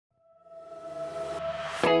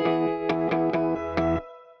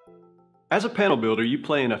As a panel builder, you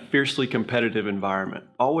play in a fiercely competitive environment,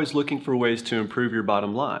 always looking for ways to improve your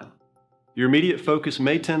bottom line. Your immediate focus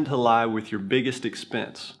may tend to lie with your biggest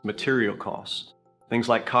expense, material costs, things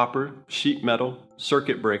like copper, sheet metal,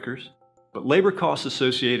 circuit breakers, but labor costs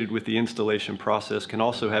associated with the installation process can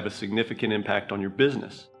also have a significant impact on your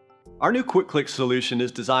business. Our new Quick Click solution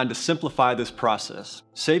is designed to simplify this process,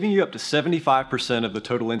 saving you up to 75% of the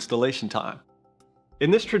total installation time.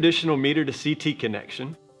 In this traditional meter to CT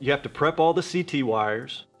connection, you have to prep all the CT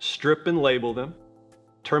wires, strip and label them,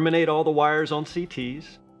 terminate all the wires on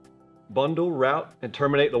CTs, bundle, route, and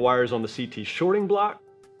terminate the wires on the CT shorting block,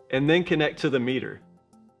 and then connect to the meter.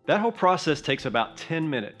 That whole process takes about 10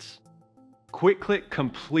 minutes. Quick Click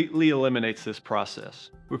completely eliminates this process.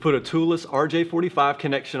 We put a toolless RJ45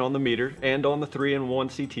 connection on the meter and on the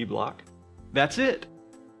 3-in-1 CT block. That's it.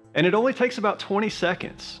 And it only takes about 20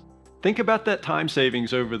 seconds. Think about that time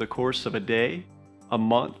savings over the course of a day, a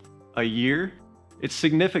month, a year. It's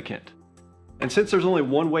significant. And since there's only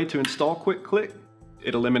one way to install Quick Click,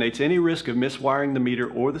 it eliminates any risk of miswiring the meter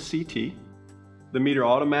or the CT. The meter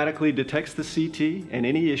automatically detects the CT and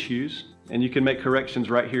any issues, and you can make corrections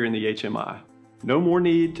right here in the HMI. No more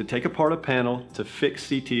need to take apart a panel to fix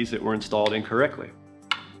CTs that were installed incorrectly.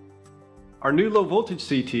 Our new low voltage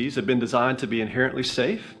CTs have been designed to be inherently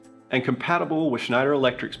safe and compatible with Schneider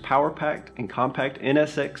Electric's power-packed and compact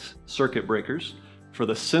NSX circuit breakers for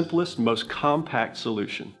the simplest, most compact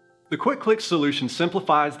solution. The Quick Click solution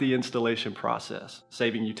simplifies the installation process,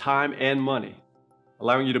 saving you time and money,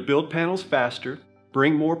 allowing you to build panels faster,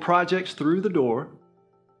 bring more projects through the door,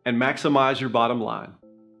 and maximize your bottom line.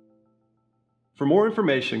 For more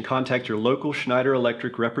information, contact your local Schneider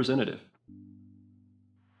Electric representative.